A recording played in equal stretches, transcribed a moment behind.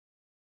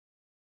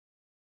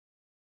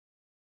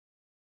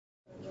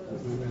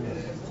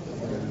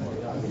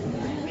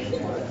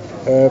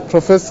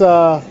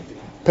Professor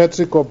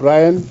Patrick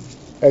O'Brien,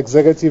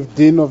 Executive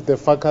Dean of the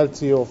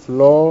Faculty of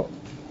Law,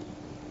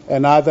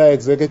 and other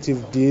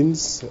Executive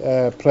Deans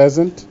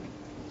present.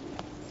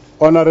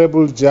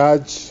 Honorable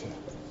Judge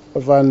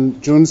Van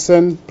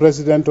Joensen,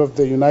 President of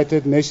the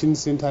United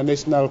Nations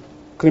International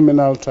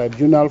Criminal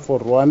Tribunal for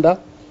Rwanda.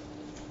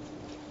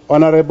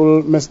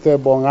 Honorable Mr.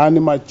 Bongani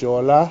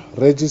Majola,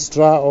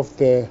 Registrar of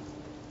the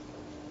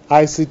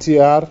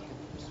ICTR.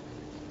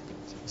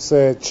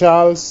 Sir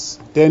Charles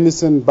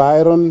Denison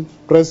Byron,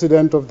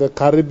 President of the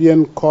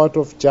Caribbean Court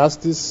of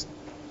Justice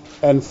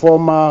and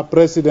former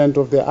President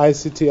of the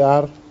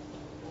ICTR.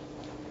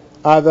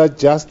 Other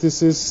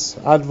justices,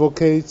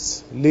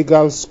 advocates,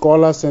 legal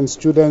scholars and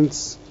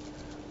students,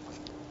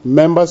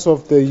 members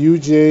of the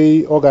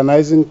UJ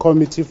Organizing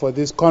Committee for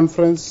this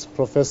conference,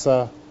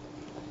 Professor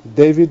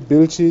David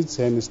Bilchitz,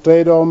 Henny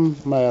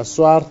Stradom, Maya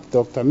Swart,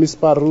 Dr. Miss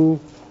Paru,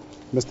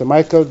 Mr.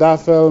 Michael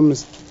Daffel,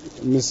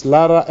 Ms.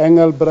 Lara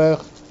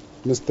Engelbrecht,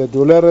 Mr.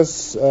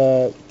 Dolores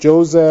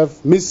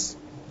Joseph, Miss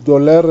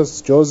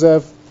Dolores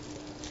Joseph,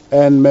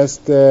 and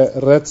Mr.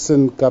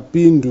 Retson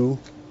Kapindu,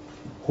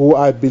 who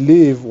I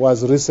believe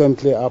was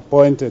recently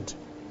appointed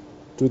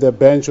to the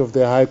bench of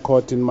the High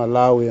Court in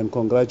Malawi, and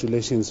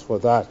congratulations for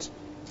that.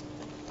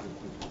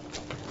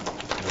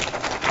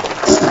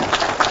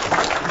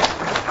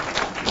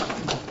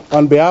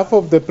 On behalf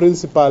of the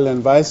Principal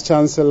and Vice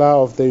Chancellor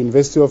of the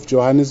University of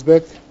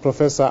Johannesburg,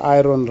 Professor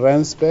Aaron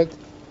Rensburg,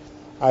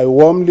 I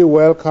warmly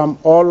welcome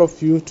all of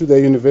you to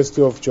the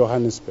University of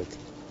Johannesburg.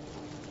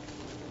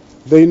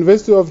 The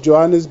University of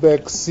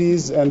Johannesburg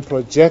sees and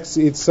projects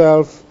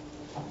itself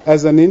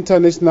as an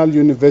international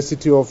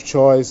university of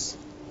choice,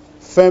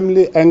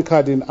 firmly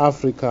anchored in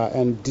Africa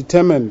and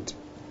determined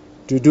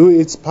to do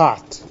its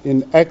part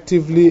in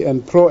actively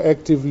and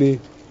proactively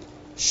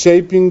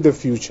shaping the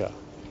future.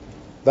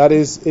 That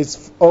is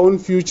its own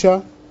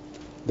future,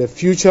 the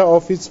future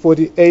of its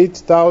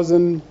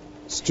 48,000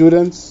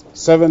 students,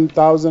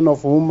 7,000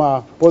 of whom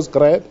are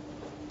postgrad,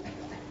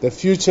 the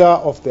future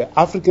of the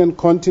African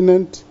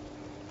continent,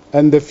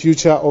 and the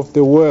future of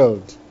the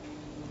world.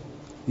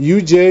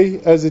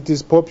 UJ, as it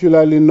is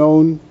popularly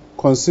known,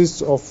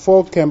 consists of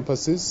 4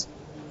 campuses,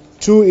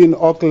 2 in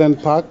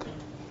Auckland Park,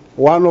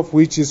 one of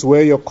which is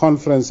where your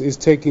conference is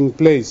taking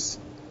place.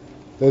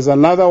 There's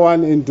another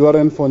one in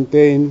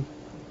Doornfontein,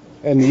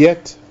 and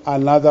yet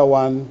another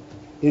one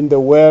in the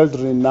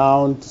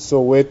world-renowned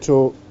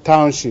Soweto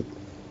Township.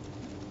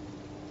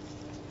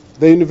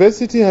 The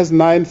university has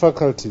 9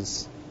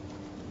 faculties,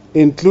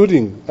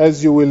 including,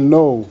 as you will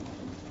know,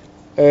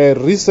 a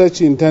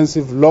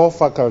research-intensive law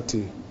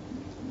faculty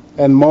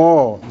and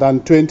more than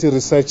 20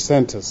 research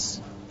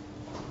centers.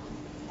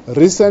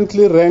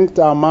 Recently ranked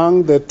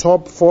among the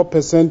top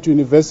 4%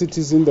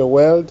 universities in the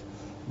world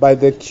by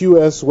the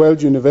QS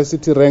World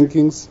University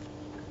Rankings,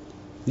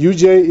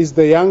 UJ is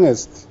the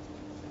youngest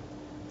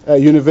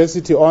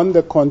university on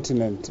the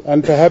continent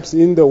and perhaps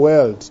in the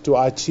world to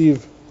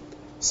achieve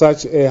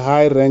such a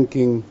high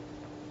ranking,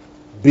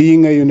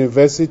 being a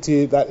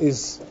university that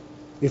is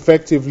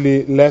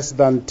effectively less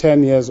than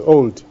 10 years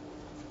old.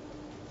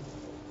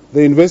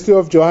 The University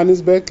of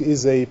Johannesburg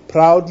is a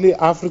proudly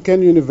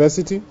African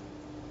university,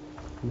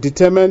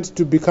 determined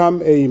to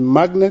become a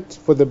magnet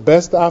for the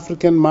best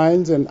African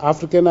minds and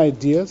African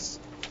ideas,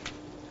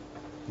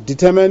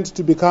 determined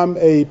to become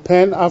a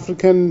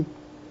Pan-African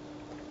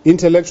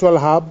intellectual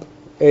hub,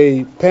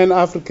 a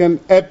Pan-African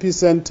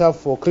epicenter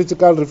for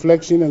critical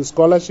reflection and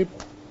scholarship.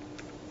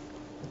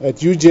 At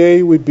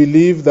UJ, we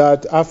believe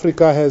that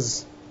Africa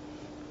has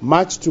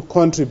much to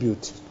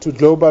contribute to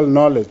global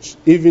knowledge,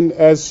 even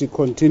as she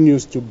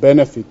continues to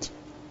benefit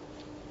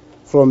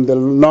from the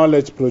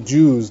knowledge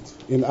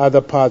produced in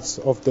other parts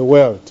of the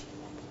world.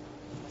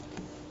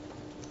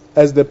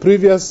 As the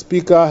previous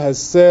speaker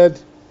has said,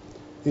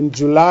 in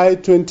July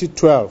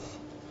 2012,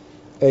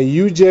 a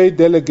UJ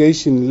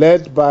delegation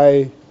led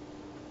by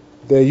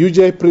the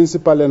UJ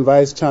Principal and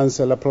Vice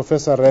Chancellor,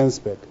 Professor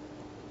Rensburg,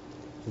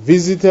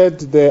 visited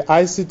the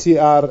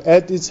ICTR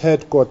at its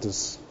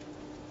headquarters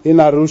in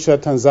Arusha,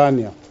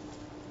 Tanzania.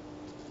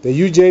 The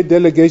UJ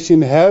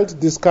delegation held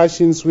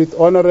discussions with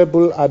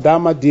Honorable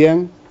Adama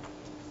Dieng,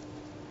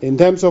 in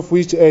terms of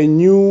which a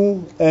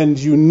new and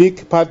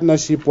unique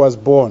partnership was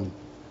born.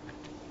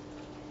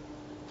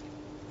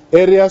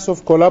 Areas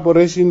of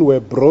collaboration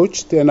were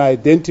broached and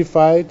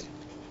identified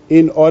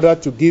in order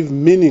to give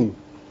meaning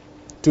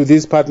to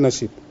this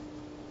partnership.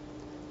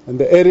 And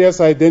the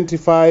areas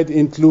identified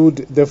include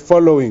the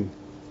following: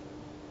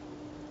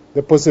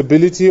 the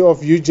possibility of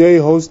UJ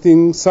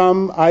hosting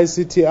some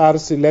ICTR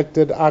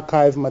selected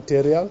archive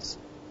materials,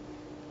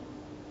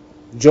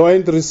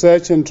 joint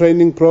research and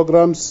training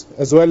programs,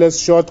 as well as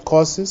short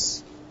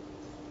courses,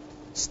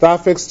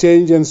 staff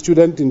exchange and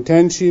student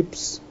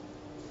internships,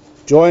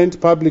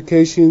 joint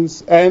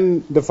publications,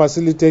 and the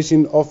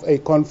facilitation of a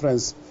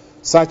conference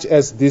such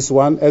as this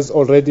one, as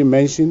already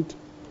mentioned,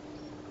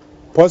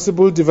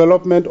 possible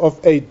development of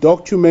a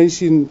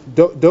documentation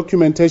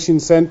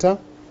center,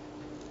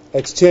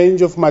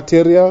 exchange of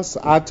materials,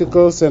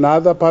 articles, and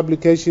other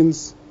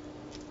publications,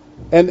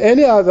 and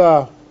any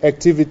other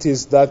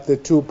activities that the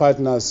two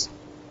partners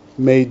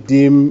may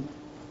deem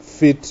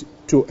fit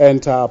to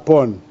enter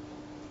upon.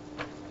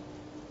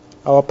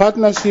 Our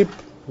partnership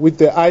with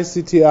the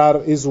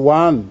ICTR is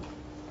one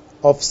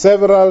of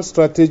several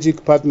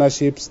strategic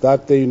partnerships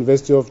that the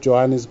University of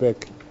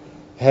Johannesburg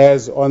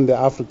has on the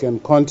African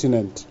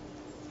continent.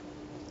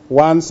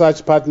 One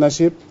such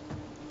partnership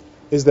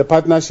is the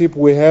partnership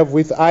we have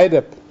with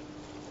IDEP,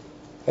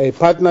 a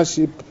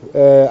partnership,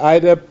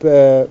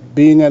 IDEP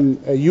being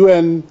a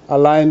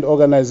UN-aligned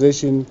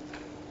organization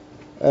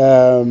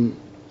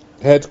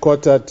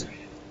headquartered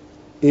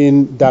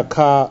in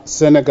Dakar,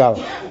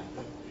 Senegal.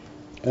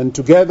 And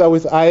together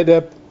with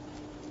IDEP,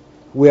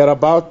 we are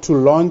about to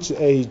launch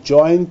a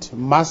joint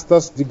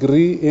master's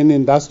degree in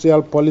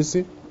industrial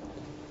policy.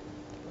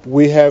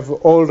 We have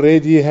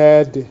already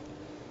had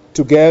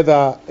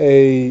together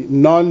a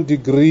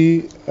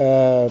non-degree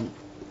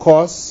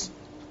course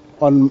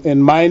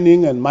in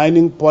mining and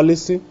mining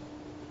policy.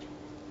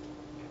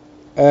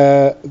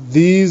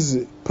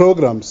 These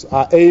programs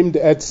are aimed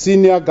at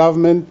senior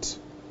government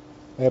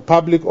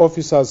public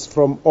officers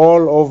from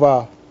all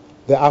over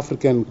the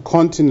African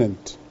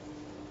continent.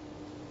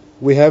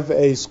 We have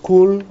a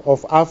School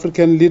of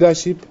African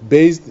Leadership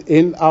based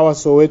in our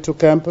Soweto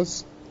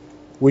campus,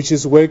 which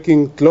is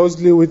working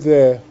closely with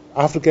the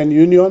African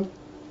Union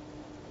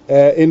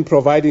in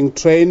providing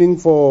training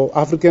for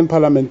African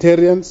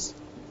parliamentarians,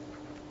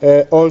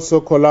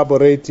 also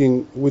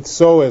collaborating with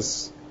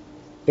SOAS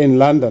in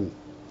London.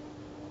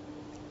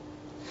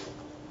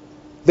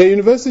 The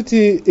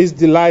university is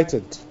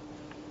delighted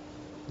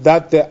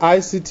that the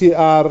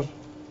ICTR,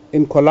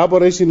 in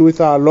collaboration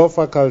with our law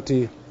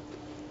faculty,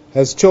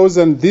 has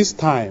chosen this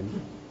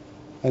time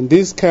and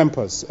this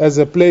campus as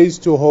a place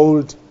to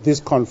hold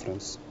this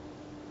conference.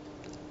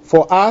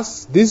 For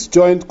us, this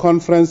joint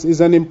conference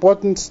is an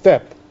important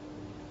step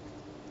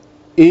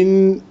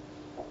in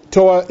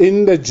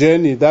the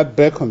journey that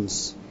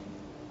beckons,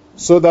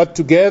 so that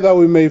together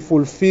we may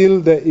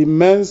fulfill the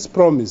immense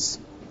promise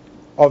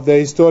of the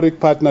historic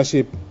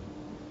partnership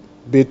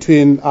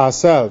between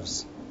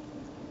ourselves.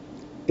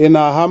 In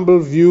our humble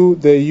view,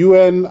 the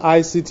UN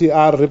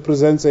ICTR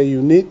represents a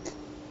unique,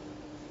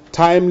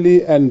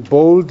 timely and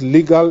bold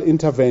legal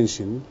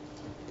intervention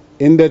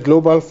in the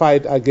global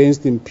fight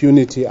against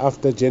impunity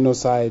after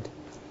genocide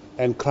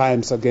and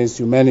crimes against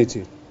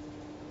humanity.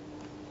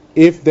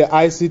 If the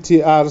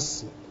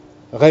ICTR's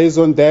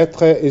raison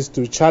d'etre is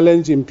to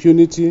challenge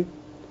impunity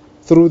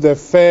through the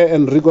fair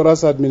and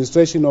rigorous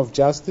administration of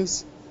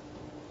justice,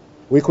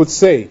 we could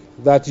say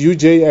that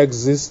UJ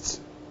exists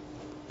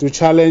to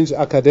challenge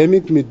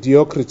academic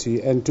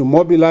mediocrity and to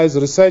mobilize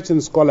research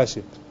and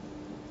scholarship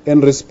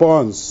in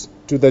response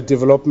to the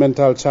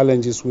developmental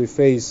challenges we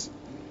face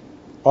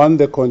on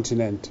the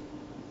continent,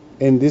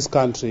 in this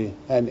country,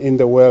 and in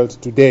the world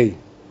today.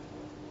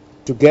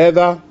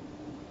 Together,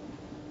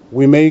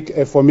 we make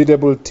a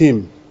formidable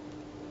team.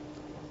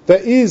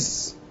 There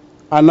is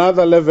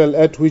another level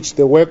at which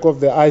the work of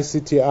the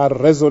ICTR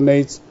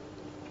resonates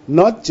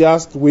not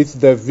just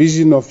with the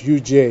vision of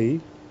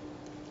UJ,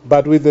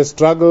 but with the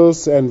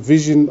struggles and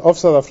vision of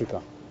South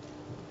Africa.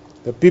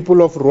 The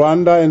people of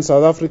Rwanda and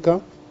South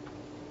Africa,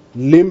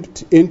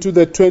 limped into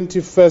the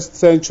 21st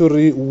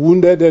century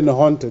wounded and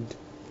haunted,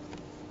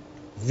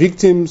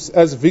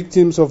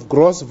 victims of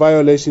gross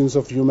violations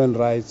of human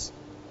rights,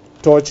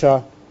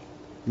 torture,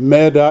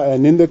 murder,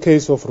 and in the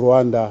case of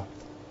Rwanda,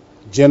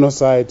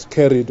 genocide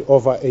carried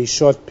over a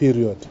short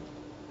period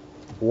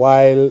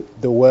while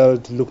the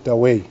world looked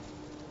away.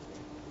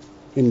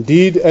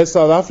 Indeed, as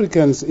South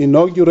Africans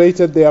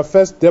inaugurated their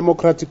first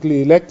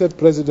democratically elected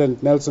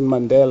president, Nelson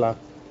Mandela,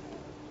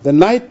 the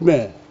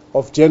nightmare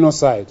of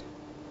genocide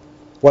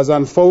was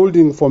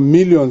unfolding for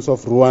millions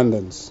of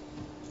Rwandans.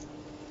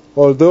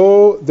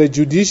 Although the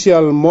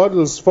judicial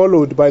models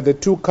followed by the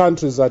two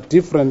countries are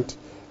different,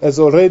 as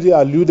already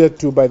alluded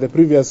to by the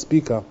previous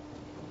speaker,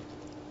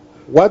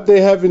 what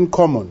they have in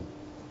common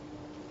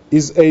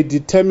is a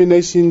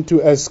determination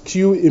to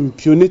eschew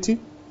impunity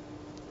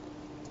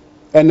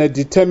and a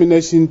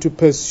determination to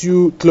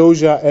pursue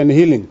closure and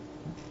healing.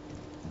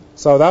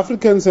 South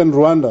Africans and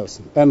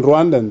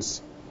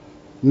Rwandans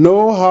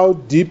know how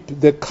deep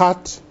the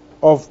cut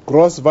of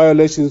gross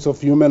violations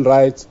of human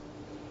rights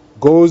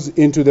goes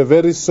into the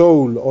very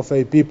soul of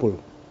a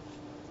people.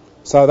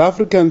 South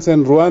Africans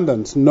and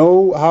Rwandans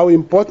know how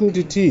important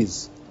it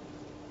is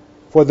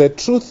for the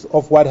truth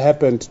of what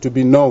happened to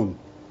be known.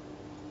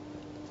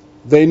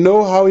 They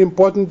know how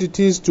important it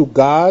is to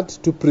guard,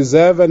 to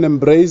preserve and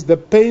embrace the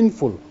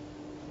painful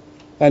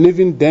and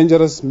even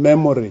dangerous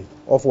memory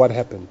of what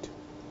happened.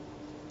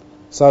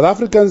 South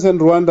Africans and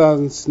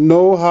Rwandans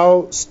know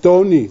how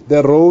stony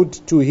the road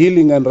to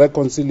healing and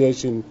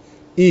reconciliation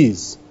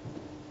is.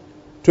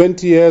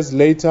 20 years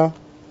later,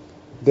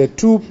 the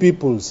two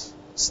peoples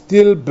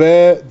still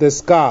bear the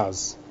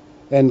scars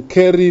and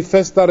carry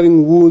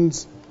festering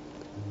wounds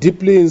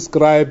deeply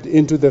inscribed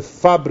into the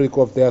fabric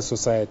of their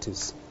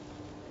societies.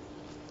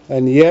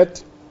 And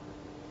yet,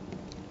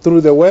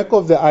 through the work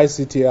of the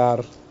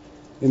ICTR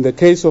in the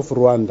case of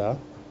Rwanda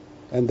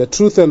and the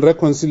Truth and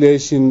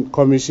Reconciliation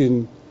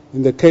Commission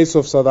in the case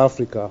of South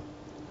Africa,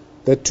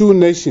 the two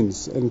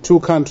nations and two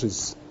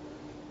countries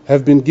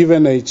have been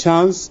given a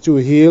chance to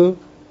heal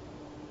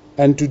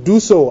and to do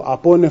so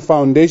upon a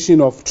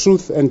foundation of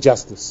truth and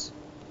justice.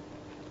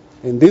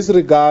 In this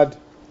regard,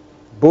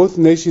 both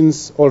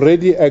nations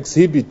already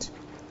exhibit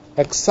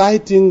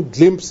exciting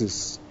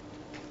glimpses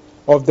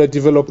of the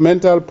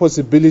developmental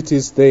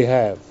possibilities they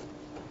have.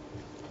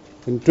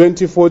 In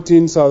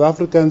 2014, South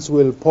Africans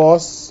will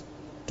pause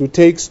to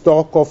take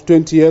stock of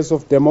 20 years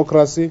of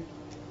democracy.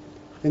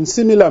 In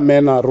similar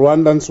manner,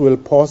 Rwandans will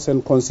pause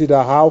and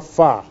consider how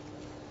far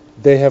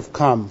they have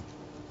come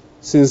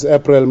since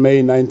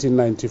April-May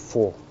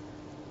 1994.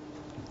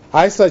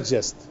 I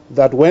suggest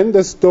that when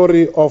the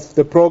story of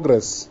the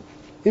progress,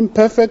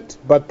 imperfect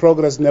but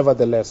progress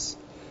nevertheless,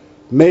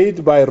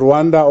 made by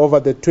Rwanda over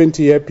the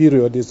 20-year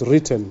period is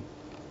written,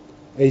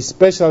 a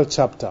special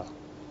chapter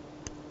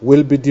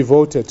will be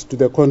devoted to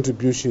the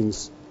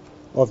contributions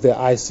of the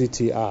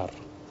ICTR.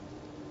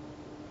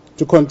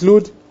 To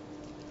conclude,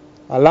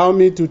 allow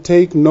me to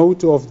take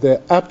note of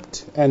the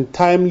apt and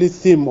timely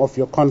theme of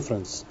your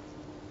conference,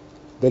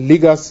 the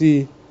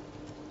legacy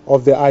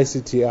of the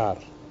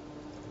ICTR.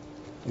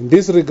 In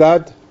this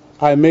regard,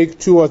 I make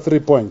 2 or 3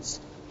 points,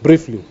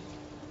 briefly.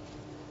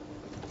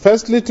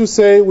 Firstly, to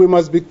say we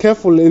must be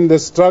careful in the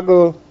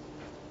struggle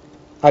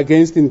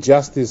against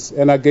injustice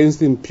and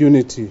against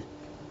impunity.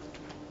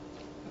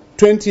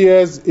 20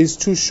 years is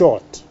too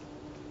short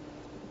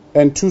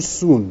and too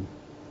soon.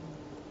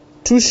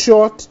 Too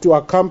short to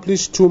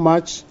accomplish too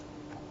much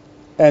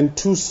and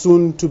too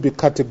soon to be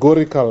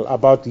categorical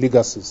about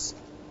legacies.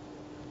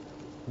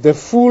 The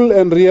full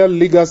and real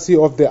legacy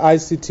of the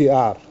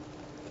ICTR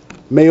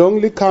may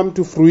only come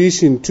to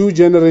fruition 2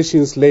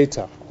 generations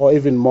later or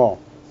even more.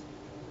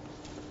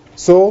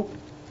 So,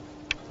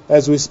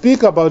 as we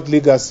speak about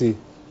legacy,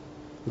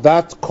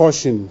 that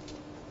caution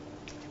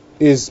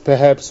is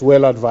perhaps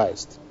well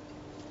advised.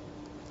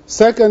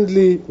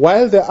 Secondly,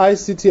 while the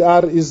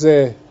ICTR is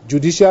a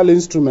judicial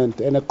instrument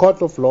and a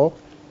court of law,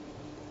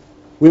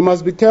 we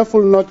must be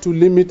careful not to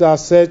limit our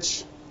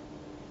search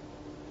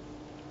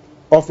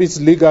of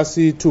its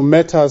legacy to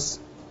matters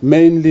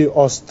mainly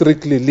or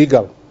strictly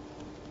legal.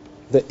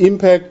 The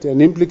impact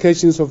and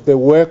implications of the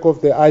work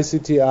of the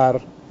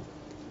ICTR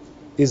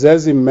is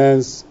as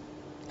immense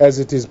as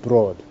it is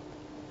broad.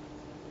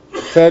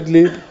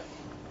 Thirdly,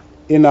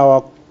 in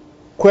our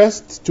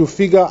quest to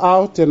figure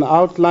out and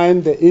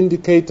outline the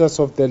indicators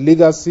of the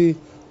legacy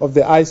of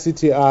the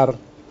ICTR,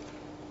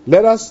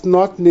 let us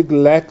not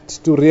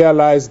neglect to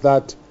realize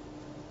that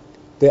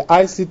the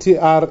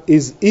ICTR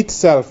is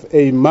itself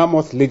a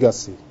mammoth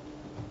legacy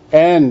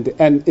and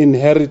an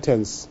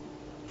inheritance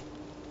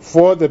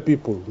for the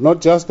people,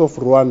 not just of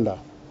Rwanda,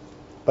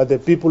 but the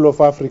people of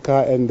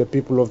Africa and the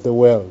people of the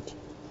world.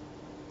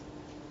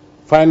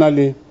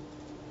 Finally,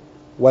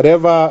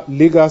 whatever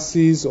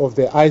legacies of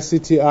the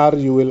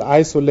ICTR you will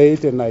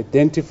isolate and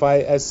identify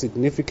as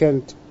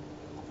significant,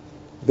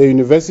 the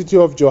University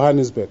of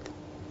Johannesburg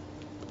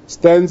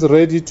stands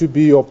ready to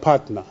be your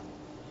partner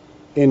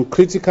in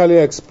critically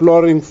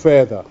exploring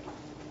further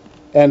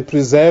and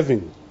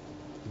preserving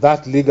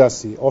that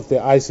legacy of the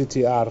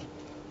ICTR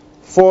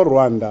for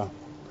Rwanda,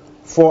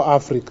 for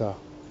Africa,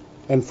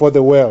 and for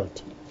the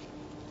world.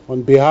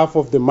 On behalf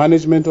of the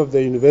management of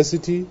the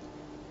university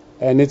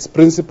and its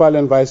principal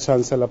and vice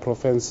chancellor,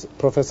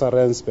 Professor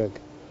Rensburg,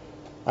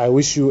 I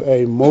wish you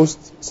a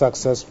most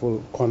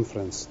successful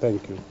conference.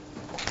 Thank you.